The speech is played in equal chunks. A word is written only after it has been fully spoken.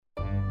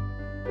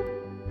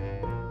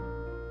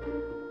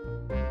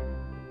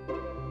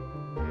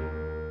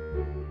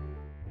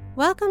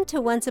Welcome to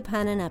Once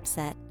Upon an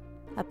Upset,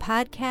 a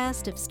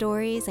podcast of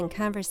stories and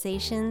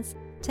conversations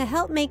to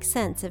help make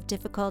sense of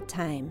difficult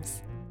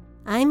times.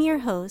 I'm your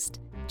host,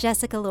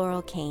 Jessica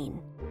Laurel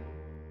Kane.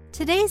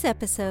 Today's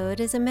episode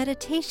is a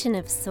meditation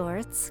of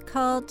sorts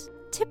called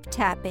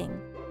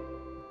tip-tapping.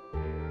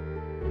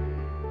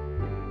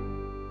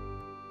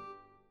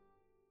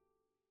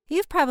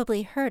 You've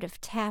probably heard of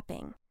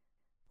tapping.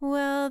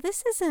 Well,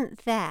 this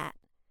isn't that.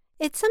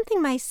 It's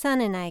something my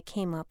son and I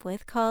came up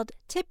with called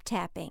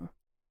tip-tapping.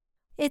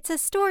 It's a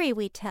story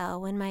we tell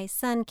when my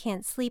son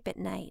can't sleep at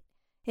night,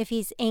 if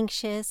he's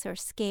anxious or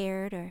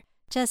scared or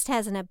just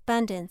has an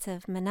abundance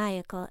of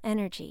maniacal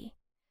energy.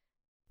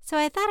 So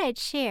I thought I'd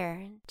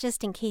share,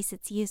 just in case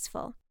it's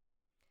useful.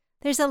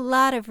 There's a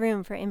lot of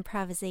room for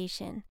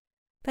improvisation,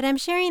 but I'm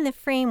sharing the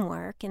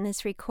framework in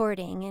this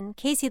recording in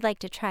case you'd like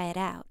to try it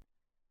out.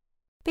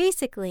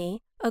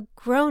 Basically, a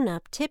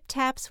grown-up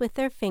tip-taps with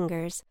their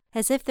fingers,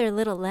 as if they're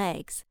little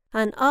legs,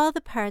 on all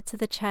the parts of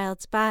the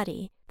child's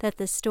body that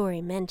the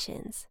story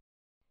mentions.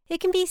 It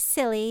can be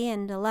silly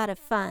and a lot of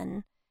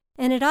fun,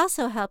 and it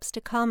also helps to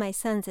call my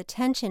son's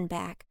attention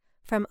back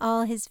from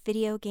all his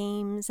video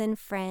games and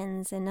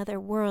friends and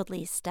other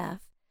worldly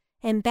stuff,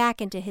 and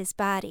back into his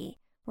body,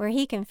 where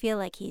he can feel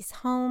like he's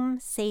home,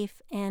 safe,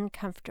 and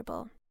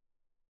comfortable.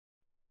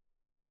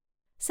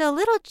 So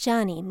little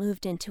Johnny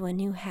moved into a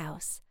new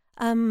house,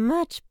 a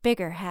much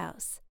bigger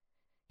house.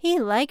 He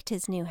liked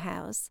his new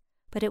house,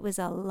 but it was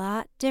a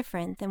lot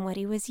different than what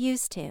he was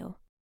used to.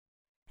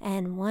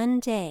 And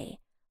one day,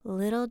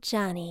 little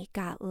Johnny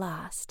got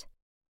lost.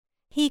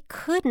 He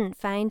couldn't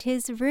find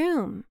his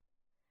room.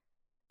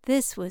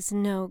 This was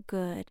no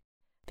good,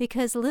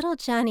 because little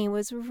Johnny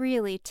was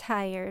really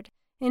tired,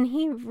 and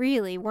he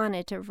really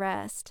wanted to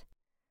rest.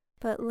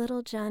 But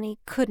little Johnny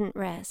couldn't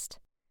rest.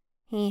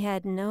 He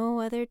had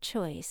no other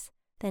choice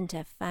than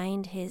to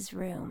find his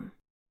room.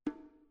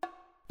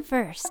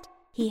 First,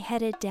 he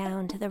headed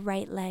down to the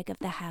right leg of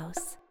the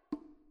house.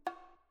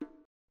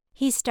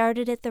 He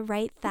started at the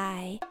right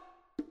thigh,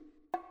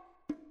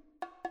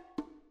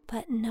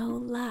 but no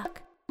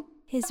luck.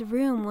 His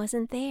room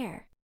wasn't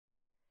there.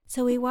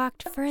 So he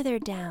walked further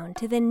down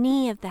to the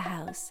knee of the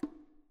house,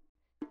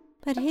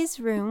 but his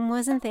room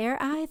wasn't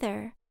there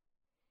either.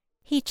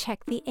 He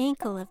checked the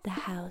ankle of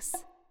the house.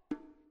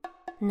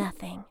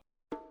 Nothing.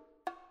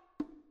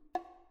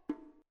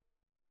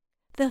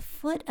 The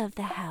foot of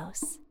the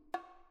house,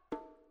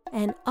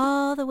 and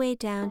all the way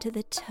down to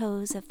the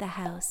toes of the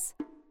house.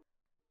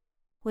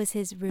 Was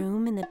his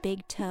room in the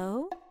big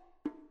toe?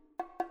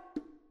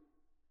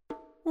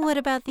 What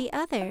about the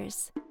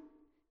others?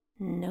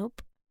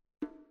 Nope.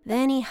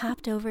 Then he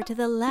hopped over to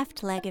the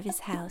left leg of his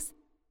house,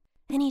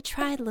 and he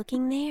tried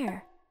looking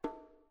there.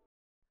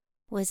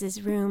 Was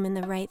his room in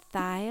the right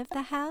thigh of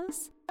the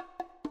house?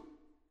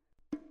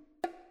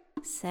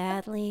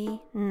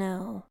 Sadly,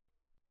 no.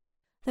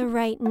 The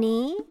right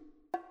knee?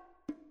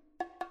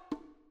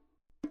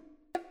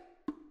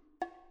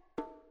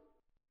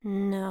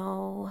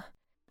 No.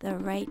 The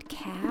right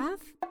calf?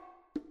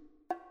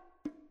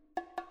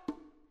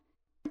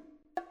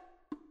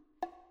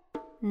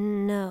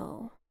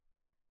 No.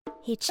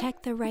 He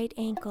checked the right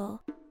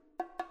ankle,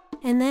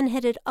 and then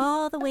headed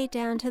all the way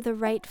down to the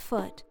right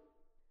foot,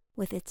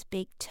 with its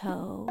big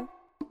toe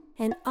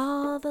and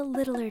all the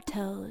littler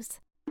toes.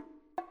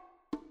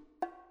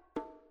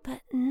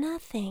 But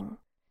nothing.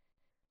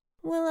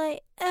 Will I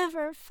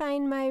ever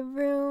find my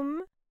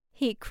room?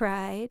 He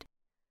cried.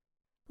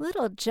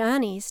 Little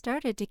Johnny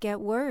started to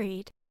get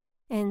worried,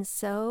 and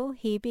so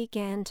he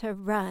began to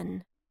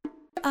run,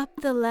 up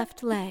the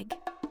left leg,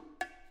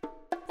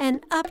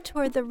 and up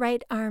toward the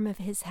right arm of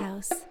his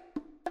house,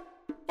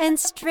 and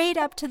straight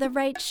up to the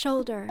right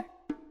shoulder.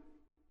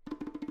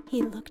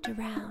 He looked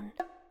around.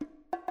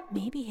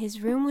 Maybe his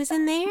room was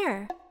in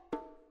there.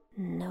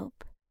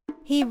 Nope.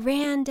 He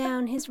ran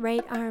down his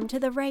right arm to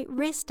the right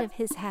wrist of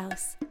his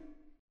house.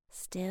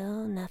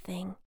 Still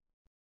nothing.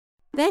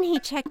 Then he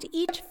checked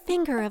each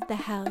finger of the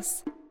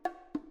house.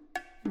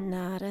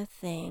 Not a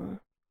thing.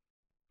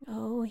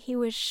 Oh, he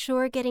was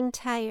sure getting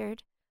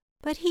tired,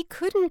 but he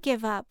couldn't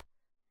give up.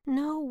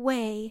 No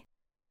way.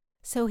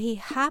 So he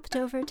hopped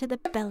over to the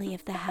belly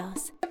of the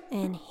house,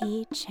 and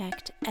he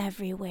checked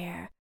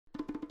everywhere.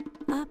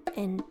 Up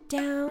and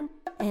down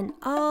and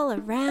all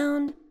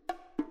around.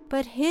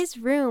 But his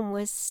room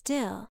was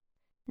still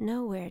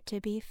nowhere to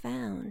be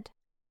found.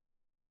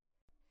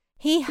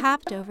 He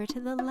hopped over to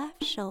the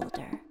left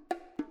shoulder,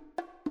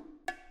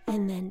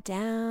 and then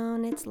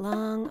down its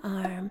long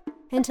arm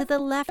and to the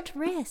left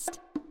wrist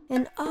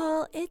and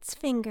all its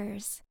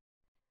fingers.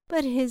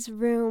 But his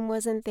room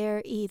wasn't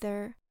there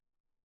either.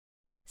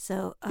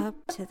 So up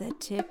to the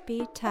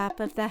tippy top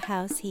of the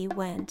house he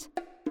went,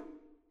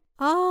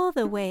 all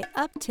the way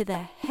up to the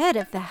head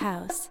of the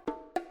house.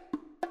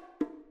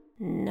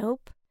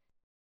 Nope,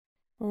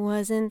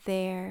 wasn't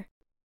there.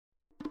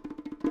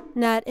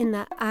 Not in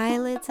the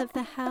eyelids of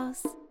the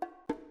house,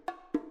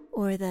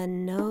 or the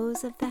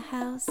nose of the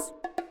house,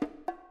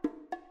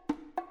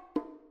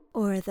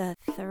 or the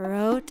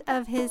throat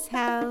of his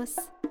house.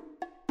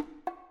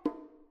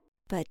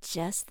 But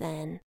just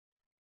then,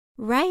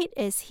 right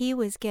as he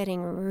was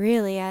getting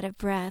really out of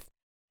breath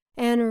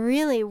and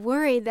really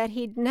worried that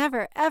he'd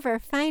never ever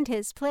find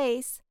his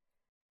place,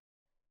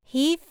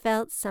 he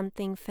felt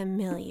something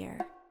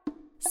familiar,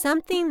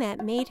 something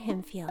that made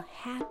him feel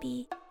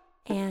happy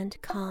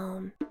and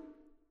calm.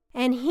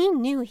 And he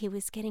knew he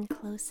was getting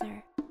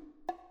closer.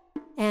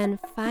 And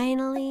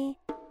finally,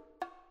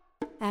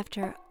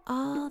 after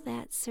all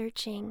that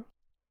searching,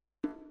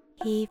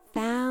 he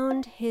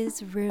found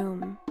his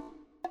room,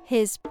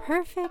 his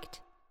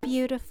perfect,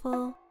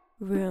 beautiful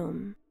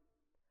room.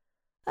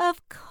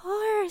 Of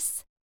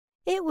course,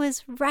 it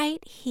was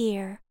right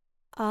here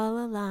all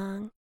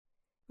along,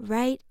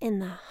 right in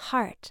the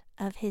heart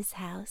of his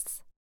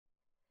house.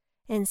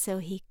 And so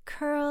he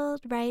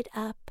curled right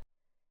up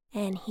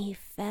and he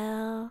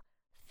fell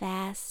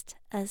fast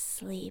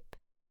asleep.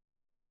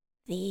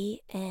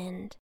 The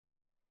end.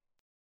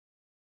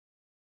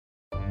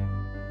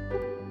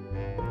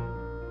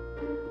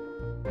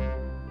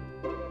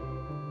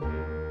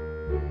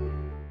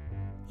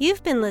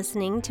 You've been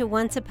listening to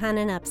Once Upon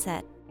an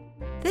Upset.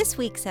 This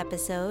week's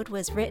episode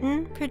was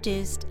written,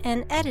 produced,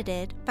 and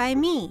edited by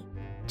me,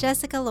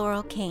 Jessica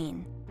Laurel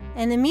Kane,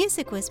 and the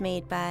music was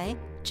made by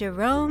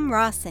Jerome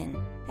Rawson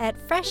at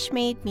Fresh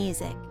Made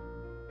Music.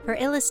 For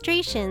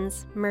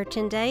illustrations,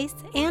 merchandise,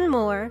 and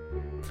more,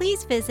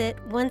 please visit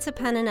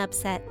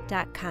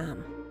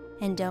onceuponanupset.com.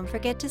 And don't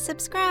forget to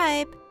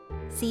subscribe.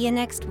 See you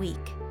next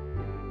week.